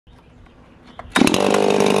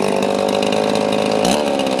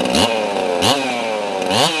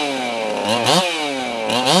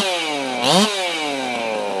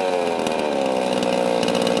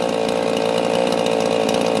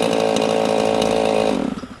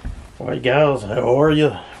Hey guys, how are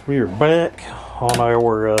you? We are back on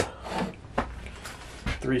our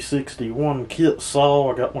 361 kit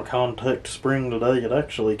saw. I got my contact spring today. It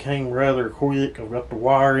actually came rather quick. I've got the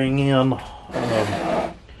wiring in.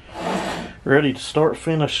 Ready to start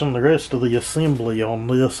finishing the rest of the assembly on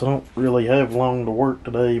this. I don't really have long to work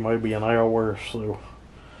today, maybe an hour or so.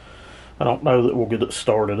 I don't know that we'll get it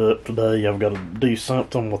started up today. I've got to do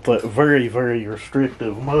something with that very, very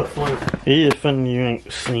restrictive muffler. If and you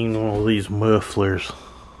ain't seen one of these mufflers,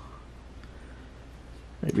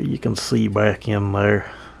 maybe you can see back in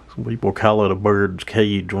there. Some people call it a bird's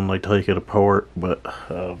cage when they take it apart, but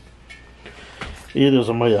it is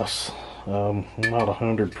a mess. I'm not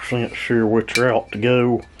 100% sure which route to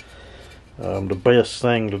go. The best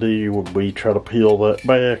thing to do would be try to peel that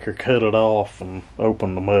back or cut it off and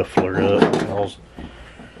open the muffler up, because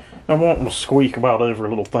I'm wanting to squeak about every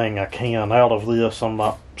little thing I can out of this. I'm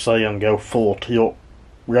not saying go full tilt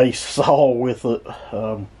race saw with it.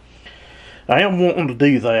 I am wanting to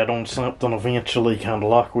do that on something eventually, kind of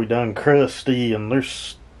like we done Krusty, and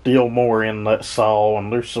there's still more in that saw,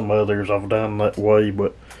 and there's some others I've done that way,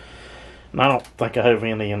 but I don't think I have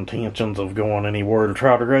any intentions of going anywhere to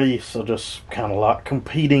try to race. I just kind of like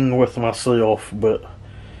competing with myself. But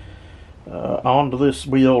on to this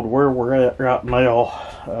build where we're at right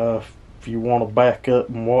now. If you want to back up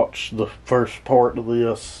and watch the first part of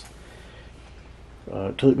this,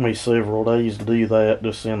 it took me several days to do that,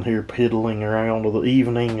 just in here piddling around to the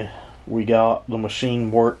evening. We got the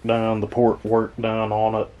machine work done, the port work done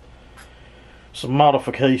on it. Some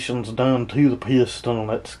modifications done to the piston.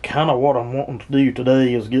 That's kind of what I'm wanting to do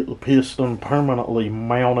today, is get the piston permanently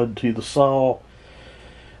mounted to the saw,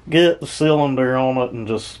 get the cylinder on it, and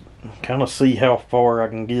just kind of see how far I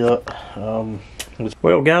can get.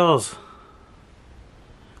 Well guys,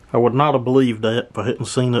 I would not have believed that if I hadn't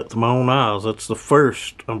seen it with my own eyes. That's the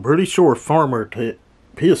first, I'm pretty sure, Farmertec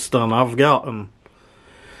piston I've gotten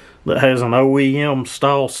that has an OEM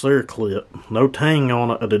style circlip. No tang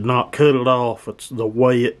on it. I did not cut it off. It's the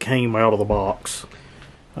way it came out of the box.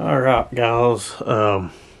 Alright guys,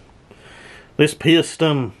 this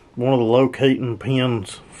piston, one of the locating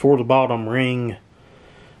pins for the bottom ring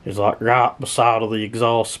is like right beside of the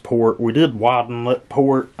exhaust port. We did widen that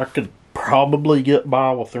port. I could probably get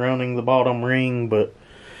by with running the bottom ring, but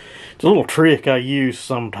it's a little trick I use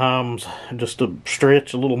sometimes just to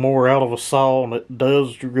stretch a little more out of a saw, and it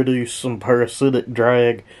does reduce some parasitic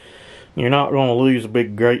drag. You're not going to lose a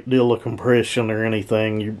great deal of compression or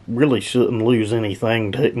anything. You really shouldn't lose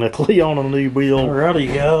anything technically on a new build.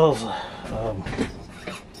 Alrighty guys,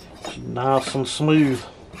 nice and smooth.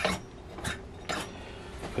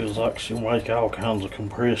 Feels like she'll make all kinds of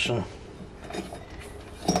compression.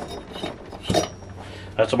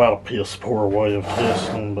 That's about a piss poor way of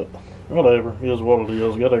testing, but whatever, is what it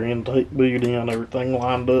is. Got our intake boot in, everything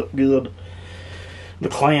lined up good. The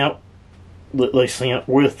clamp that they sent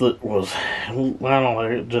with it was, I don't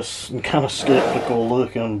know, just kind of skeptical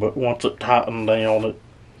looking, but once it tightened down, it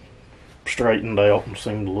straightened out and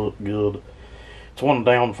seemed to look good. It's one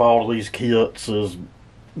downfall of these kits is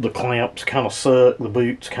the clamps kind of suck, the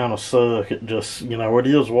boots kind of suck. It just, you know, it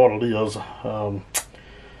is what it is.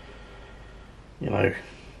 You know, it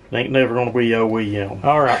ain't never going to be OEM.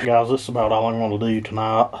 Alright guys, this is about all I'm going to do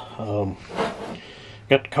tonight.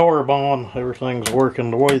 Got the carb on, everything's working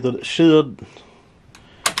the way that it should.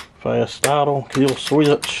 Fast idle, kill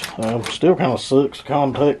switch. Still kind of sucks the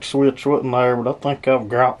contact switch wasn't there, but I think I've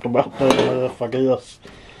griped about that enough, I guess.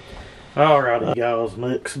 Alrighty guys,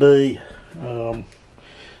 next day. And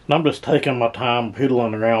I'm just taking my time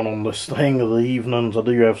piddling around on this thing of the evenings. I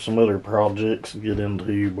do have some other projects to get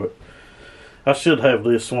into, but I should have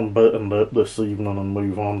this one buttoned up this evening and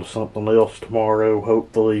move on to something else tomorrow,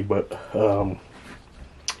 hopefully. But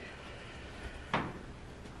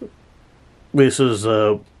this is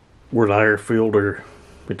where the air filter,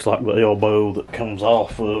 it's like the elbow that comes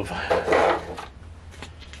off of.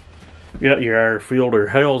 You got your air filter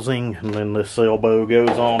housing, and then this elbow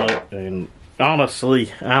goes on it. And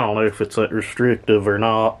honestly, I don't know if it's that restrictive or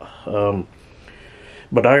not.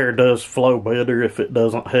 But air does flow better if it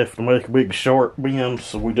doesn't have to make a big sharp bend,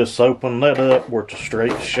 so we just open that up where it's a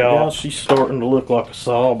straight shot. Yeah, she's starting to look like a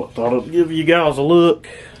saw, but thought I'd give you guys a look.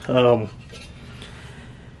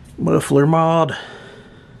 Muffler mod.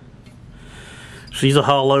 She's a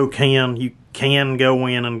hollow can. You can go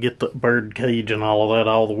in and get the bird cage and all of that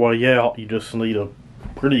all the way out. You just need a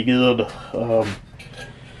pretty good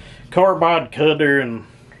carbide cutter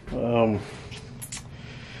and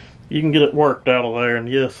you can get it worked out of there. And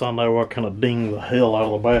yes, I know I kind of dinged the hell out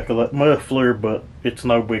of the back of that muffler, but it's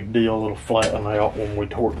no big deal. It'll flatten out when we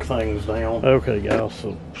torque things down. Okay guys,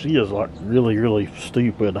 so she is like really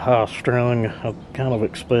stupid high strung. I'm kind of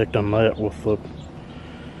expecting that with the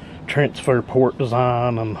transfer port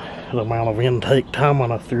design and the amount of intake time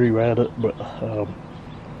I threw at it, but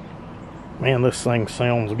man, this thing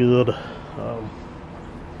sounds good.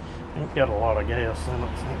 Ain't got a lot of gas in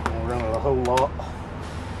it, so ain't gonna run it a whole lot.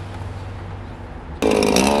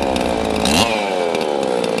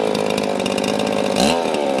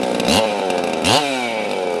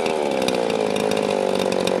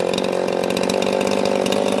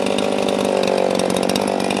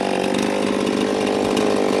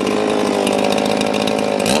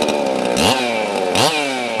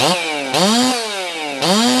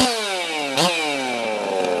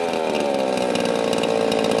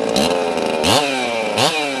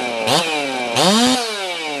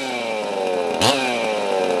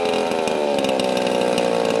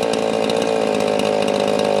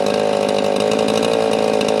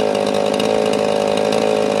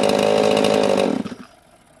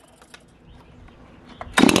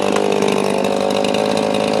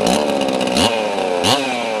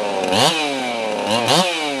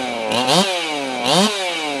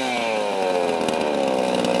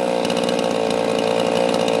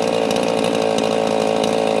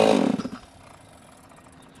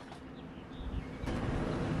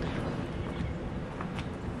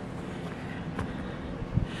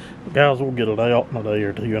 Guys, we'll get it out in a day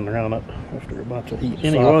or two and run it after a bunch of heat.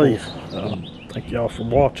 Anyways, thank y'all for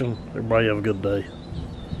watching. Everybody have a good day.